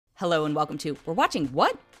Hello and welcome to We're Watching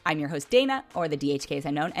What? I'm your host Dana, or the DHK as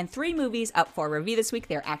I'm known, and 3 movies up for review this week.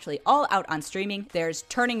 They're actually all out on streaming. There's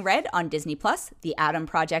Turning Red on Disney+, The Adam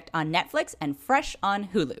Project on Netflix, and Fresh on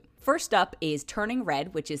Hulu. First up is Turning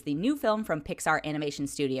Red, which is the new film from Pixar Animation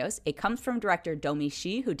Studios. It comes from director Domee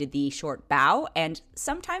Shi, who did the short Bao, and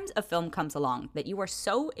sometimes a film comes along that you are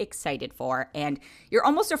so excited for, and you're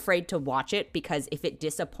almost afraid to watch it because if it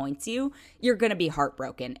disappoints you, you're going to be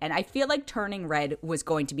heartbroken. And I feel like Turning Red was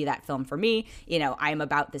going to be that film for me. You know, I'm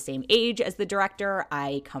about the same age as the director.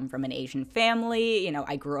 I come from an Asian family. You know,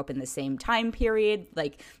 I grew up in the same time period.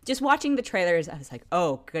 Like, just watching the trailers, I was like,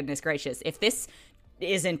 oh, goodness gracious. If this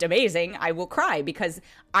isn't amazing, I will cry because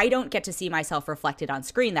I don't get to see myself reflected on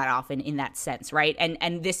screen that often in that sense, right?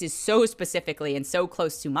 And this is so specifically and so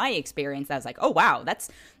close to my experience that I was like, oh wow,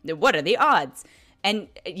 what are the odds? And,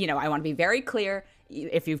 you know, I want to be very clear.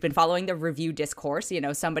 If you've been following the review discourse, you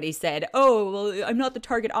know, somebody said, oh, well, I'm not the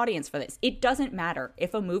target audience for this. It doesn't matter.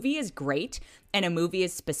 If a movie is great and a movie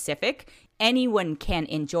is specific, anyone can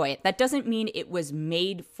enjoy it. That doesn't mean it was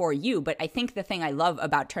made for you. But I think the thing I love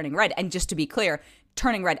about Turning Red, and just to be clear,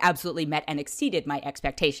 Turning Red absolutely met and exceeded my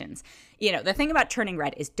expectations. You know, the thing about Turning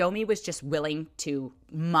Red is Domee was just willing to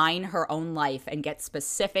mine her own life and get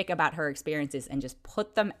specific about her experiences and just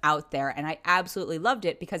put them out there. And I absolutely loved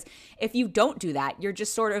it because if you don't do that, you're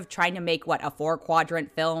just sort of trying to make, a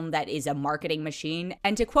 4-quadrant film that is a marketing machine.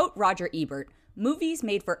 And to quote Roger Ebert, movies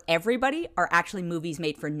made for everybody are actually movies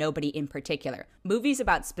made for nobody in particular. Movies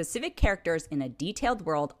about specific characters in a detailed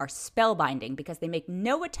world are spellbinding because they make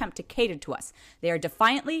no attempt to cater to us. They are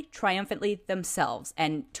defiantly, triumphantly themselves.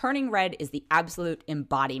 And Turning Red is the absolute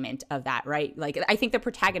embodiment of that, right? Like, I think the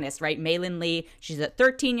protagonist, right, Mei-Lin Lee, she's a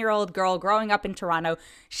 13-year-old girl growing up in Toronto.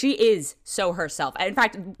 She is so herself. In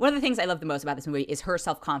fact, one of the things I love the most about this movie is her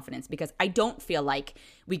self-confidence, because I don't feel like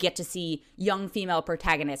we get to see young female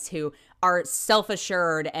protagonists who are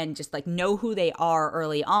self-assured and just like know who they are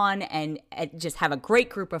early on and just have a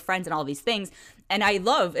great group of friends and all these things. And I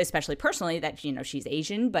love, especially personally, that, you know, she's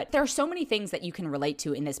Asian, but there are so many things that you can relate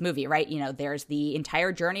to in this movie, right? You know, there's the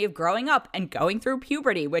entire journey of growing up and going through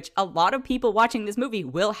puberty, which a lot of people watching this movie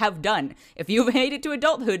will have done. If you've made it to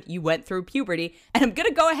adulthood, you went through puberty. And I'm going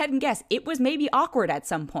to go ahead and guess it was maybe awkward at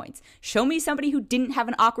some points. Show me somebody who didn't have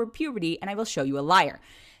an awkward puberty and I will show you a liar.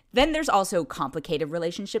 Then there's also complicated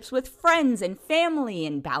relationships with friends and family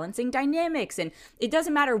and balancing dynamics. And it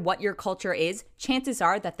doesn't matter what your culture is, chances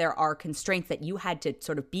are that there are constraints that you had to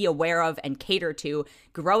sort of be aware of and cater to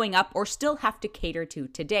growing up or still have to cater to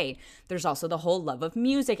today. There's also the whole love of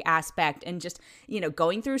music aspect and just, you know,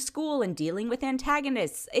 going through school and dealing with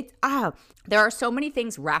antagonists. There are so many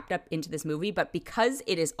things wrapped up into this movie, but because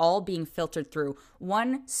it is all being filtered through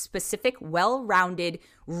one specific, well-rounded,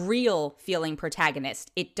 real feeling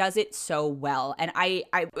protagonist, it does it so well. And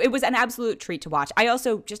it was an absolute treat to watch. I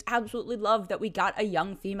also just absolutely love that we got a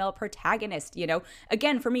young female protagonist, you know.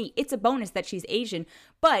 Again, for me, it's a bonus that she's Asian,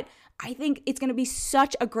 but I think it's going to be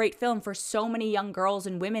such a great film for so many young girls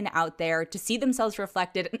and women out there to see themselves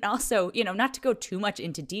reflected. And also, you know, not to go too much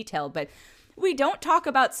into detail, but we don't talk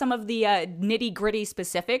about some of the nitty-gritty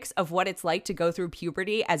specifics of what it's like to go through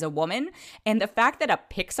puberty as a woman. And the fact that a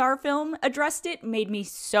Pixar film addressed it made me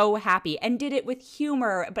so happy and did it with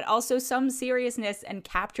humor, but also some seriousness and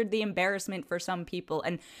captured the embarrassment for some people.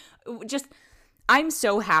 And just, I'm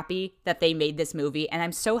so happy that they made this movie, and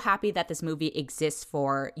I'm so happy that this movie exists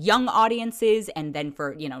for young audiences and then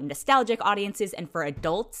for, you know, nostalgic audiences and for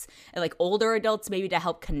adults, like older adults, maybe to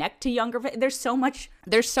help connect to younger. There's so much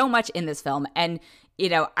in this film. And, you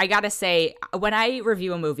know, I gotta say, when I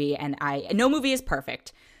review a movie, and no movie is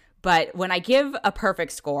perfect, but when I give a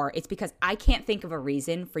perfect score, it's because I can't think of a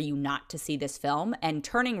reason for you not to see this film. And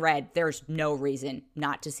Turning Red, there's no reason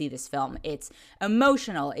not to see this film. It's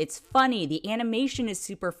emotional. It's funny. The animation is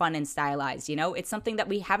super fun and stylized. You know, it's something that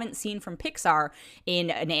we haven't seen from Pixar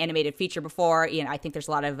in an animated feature before. You know, I think there's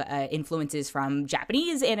a lot of influences from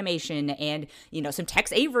Japanese animation and, you know, some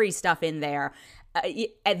Tex Avery stuff in there.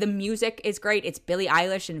 The music is great. It's Billie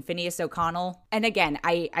Eilish and Phineas O'Connell. And again,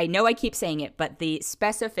 I know I keep saying it, but the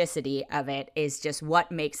specificity of it is just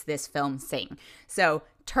what makes this film sing. So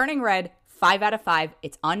Turning Red, 5 out of 5.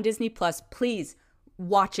 It's on Disney+. Please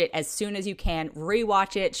watch it as soon as you can.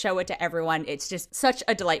 Rewatch it. Show it to everyone. It's just such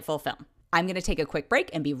a delightful film. I'm going to take a quick break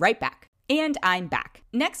and be right back. And I'm back.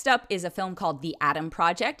 Next up is a film called The Adam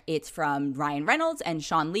Project. It's from Ryan Reynolds and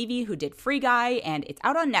Sean Levy, who did Free Guy, and it's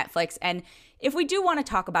out on Netflix. And if we do want to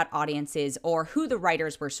talk about audiences or who the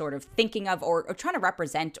writers were sort of thinking of or trying to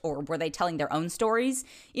represent, or were they telling their own stories,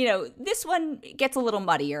 this one gets a little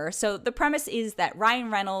muddier. So the premise is that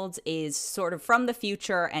Ryan Reynolds is sort of from the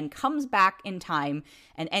future and comes back in time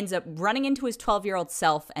and ends up running into his 12-year-old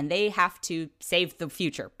self, and they have to save the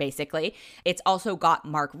future, basically. It's also got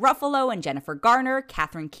Mark Ruffalo and Jennifer Garner,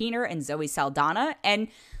 Catherine Keener and Zoe Saldana, and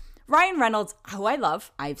Ryan Reynolds, who I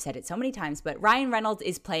love, I've said it so many times, but Ryan Reynolds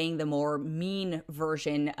is playing the more mean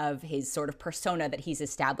version of his sort of persona that he's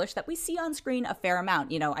established that we see on screen a fair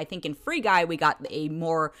amount. I think in Free Guy, we got a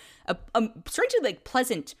more, strangely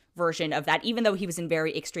pleasant version of that, even though he was in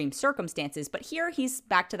very extreme circumstances. But here he's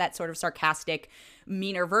back to that sort of sarcastic,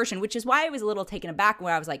 meaner version, which is why I was a little taken aback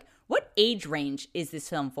when I was like, what age range is this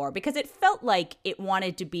film for? Because it felt like it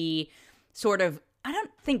wanted to be sort of, I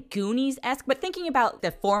don't think Goonies-esque, but thinking about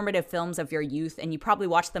the formative films of your youth, and you probably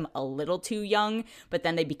watch them a little too young, but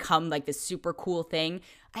then they become like this super cool thing.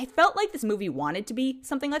 I felt like this movie wanted to be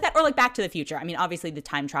something like that, or like Back to the Future. I mean, obviously the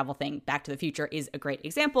time travel thing, Back to the Future, is a great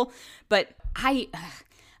example, but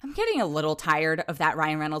I'm getting a little tired of that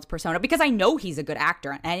Ryan Reynolds persona because I know he's a good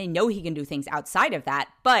actor and I know he can do things outside of that,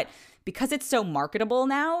 but because it's so marketable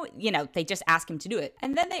now, they just ask him to do it.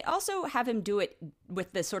 And then they also have him do it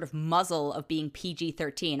with the sort of muzzle of being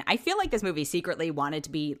PG-13. I feel like this movie secretly wanted to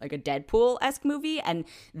be like a Deadpool-esque movie, and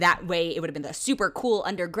that way it would have been the super cool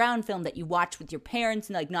underground film that you watch with your parents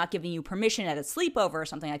and like not giving you permission at a sleepover or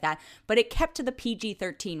something like that, but it kept to the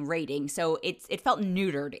PG-13 rating, so it felt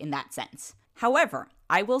neutered in that sense. However,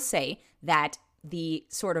 I will say that the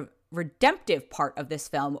sort of redemptive part of this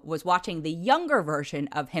film was watching the younger version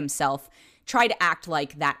of himself try to act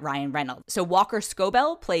like that Ryan Reynolds. So Walker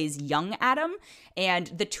Scobell plays young Adam, and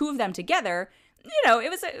the two of them together,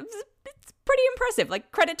 it's pretty impressive.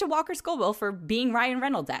 Like, credit to Walker Scobell for being Ryan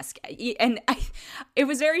Reynolds-esque. And it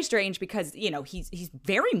was very strange because, he's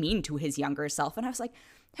very mean to his younger self. And I was like,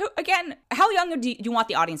 how young do you want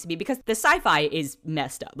the audience to be? Because the sci-fi is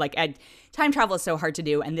messed up. Like, time travel is so hard to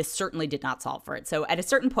do, and this certainly did not solve for it. So at a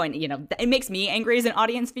certain point, it makes me angry as an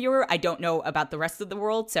audience viewer. I don't know about the rest of the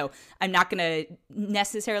world, so I'm not going to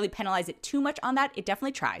necessarily penalize it too much on that. It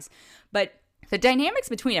definitely tries. But the dynamics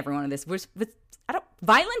between everyone in this was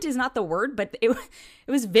violent is not the word, but it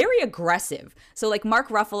was very aggressive. So like Mark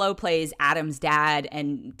Ruffalo plays Adam's dad,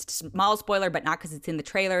 and small spoiler, but not because it's in the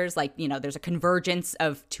trailers. Like, there's a convergence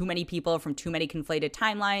of too many people from too many conflated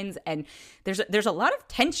timelines. And there's a lot of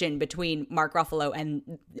tension between Mark Ruffalo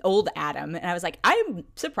and old Adam. And I was like, I'm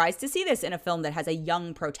surprised to see this in a film that has a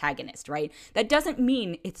young protagonist, right? That doesn't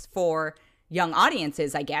mean it's for young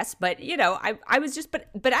audiences, I guess. But, I was just,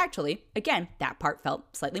 but actually, again, that part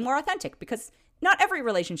felt slightly more authentic because not every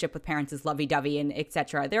relationship with parents is lovey-dovey and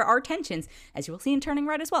etc. There are tensions, as you will see in Turning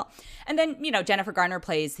Red as well. And then, Jennifer Garner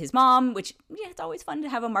plays his mom, which, it's always fun to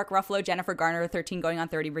have a Mark Ruffalo, Jennifer Garner, 13 going on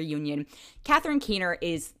 30 reunion. Catherine Keener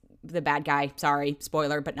is the bad guy. Sorry,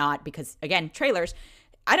 spoiler, but not, because, again, trailers.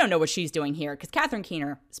 I don't know what she's doing here, because Catherine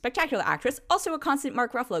Keener, spectacular actress, also a constant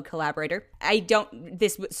Mark Ruffalo collaborator.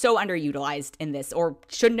 This was so underutilized in this, or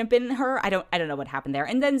shouldn't have been her. I don't know what happened there.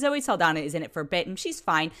 And then Zoe Saldana is in it for a bit, and she's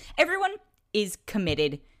fine. Everyone is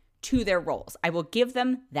committed to their roles. I will give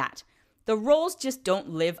them that. The roles just don't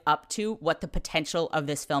live up to what the potential of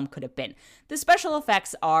this film could have been. The special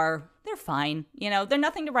effects they're fine. They're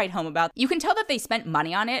nothing to write home about. You can tell that they spent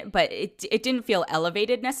money on it, but it didn't feel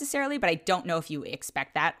elevated necessarily, but I don't know if you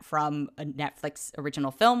expect that from a Netflix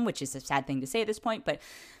original film, which is a sad thing to say at this point, But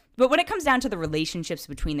when it comes down to the relationships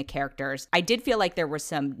between the characters, I did feel like there were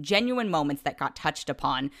some genuine moments that got touched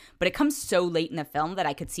upon, but it comes so late in the film that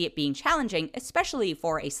I could see it being challenging, especially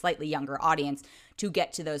for a slightly younger audience, to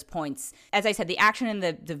get to those points. As I said, the action and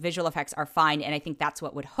the visual effects are fine, and I think that's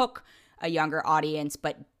what would hook a younger audience,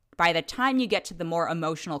 but by the time you get to the more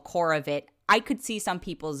emotional core of it, I could see some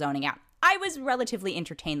people zoning out. I was relatively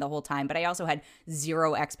entertained the whole time, but I also had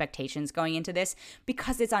zero expectations going into this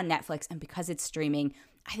because it's on Netflix and because it's streaming.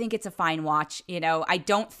 I think it's a fine watch. I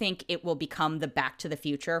don't think it will become the Back to the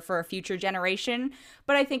Future for a future generation,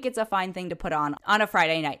 but I think it's a fine thing to put on a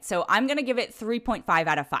Friday night. So I'm going to give it 3.5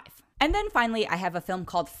 out of 5. And then finally, I have a film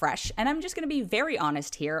called Fresh, and I'm just going to be very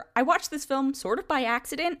honest here. I watched this film sort of by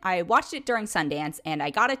accident. I watched it during Sundance, and I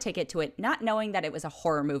got a ticket to it not knowing that it was a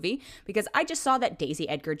horror movie, because I just saw that Daisy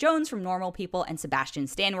Edgar Jones from Normal People and Sebastian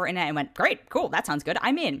Stan were in it, and went, great, cool, that sounds good,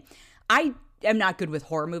 I'm in. I am not good with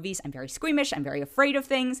horror movies. I'm very squeamish. I'm very afraid of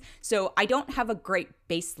things. So I don't have a great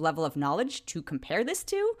base level of knowledge to compare this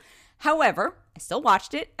to. However, I still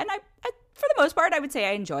watched it, and I for the most part, I would say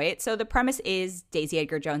I enjoy it. So the premise is Daisy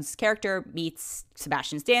Edgar Jones' character meets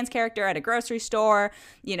Sebastian Stan's character at a grocery store.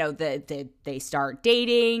 You know, they start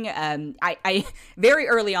dating. I very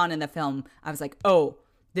early on in the film, I was like, oh,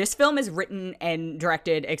 this film is written and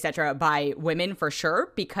directed, etc., by women for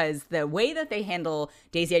sure, because the way that they handle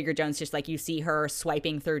Daisy Edgar Jones, just like you see her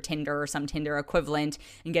swiping through Tinder or some Tinder equivalent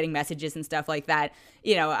and getting messages and stuff like that,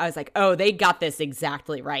 you know, I was like, oh, they got this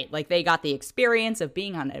exactly right. Like, they got the experience of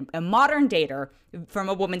being on a modern dater from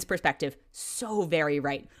a woman's perspective so very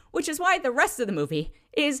right, which is why the rest of the movie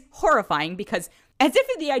is horrifying, because as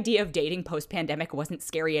if the idea of dating post-pandemic wasn't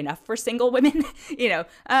scary enough for single women, you know,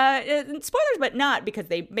 spoilers, but not, because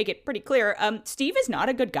they make it pretty clear. Steve is not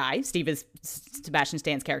a good guy. Steve is Sebastian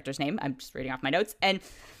Stan's character's name. I'm just reading off my notes. And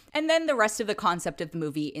then the rest of the concept of the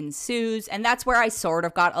movie ensues. And that's where I sort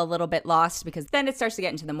of got a little bit lost, because then it starts to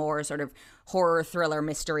get into the more sort of horror, thriller,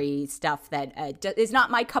 mystery stuff that is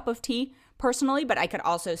not my cup of tea personally, but I could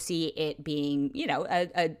also see it being, you know,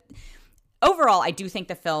 overall, I do think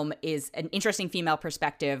the film is an interesting female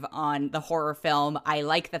perspective on the horror film. I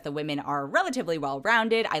like that the women are relatively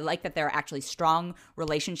well-rounded. I like that there are actually strong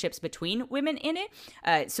relationships between women in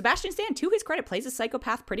it. Sebastian Stan, to his credit, plays a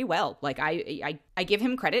psychopath pretty well. Like, I give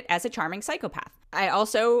him credit as a charming psychopath. I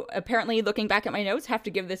also, apparently, looking back at my notes, have to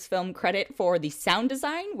give this film credit for the sound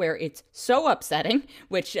design, where it's so upsetting,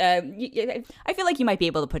 which I feel like you might be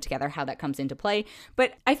able to put together how that comes into play.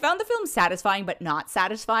 But I found the film satisfying, but not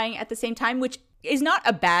satisfying at the same time, which is not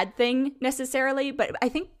a bad thing necessarily, but I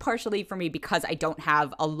think partially for me because I don't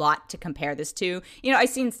have a lot to compare this to. You know, I've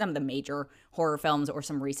seen some of the major horror films or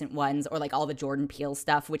some recent ones, or like all the Jordan Peele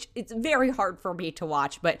stuff, which it's very hard for me to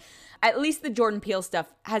watch, but at least the Jordan Peele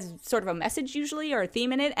stuff has sort of a message usually, or a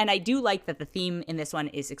theme in it, and I do like that the theme in this one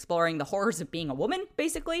is exploring the horrors of being a woman,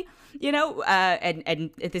 basically, you know, and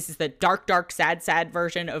this is the dark, sad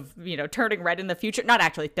version of, you know, Turning Red in the future. Not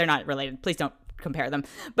actually, they're not related, please don't compare them,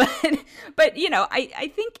 but you know,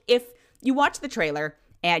 I think if you watch the trailer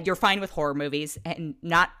and you're fine with horror movies and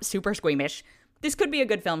not super squeamish, this could be a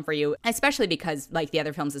good film for you, especially because, like the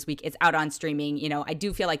other films this week, it's out on streaming. You know, I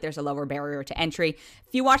do feel like there's a lower barrier to entry.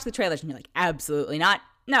 If you watch the trailers and you're like, absolutely not,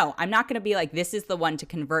 no, I'm not going to be like, this is the one to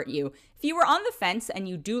convert you. If you were on the fence and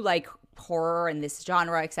you do like horror and this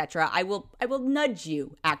genre, etc., I will nudge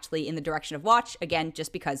you actually in the direction of watch, again,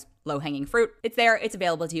 just because low-hanging fruit. It's there, it's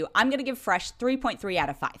available to you. I'm going to give Fresh 3.3 out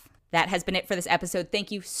of 5. That has been it for this episode.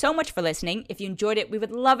 Thank you so much for listening. If you enjoyed it, we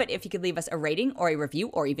would love it if you could leave us a rating or a review,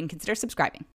 or even consider subscribing.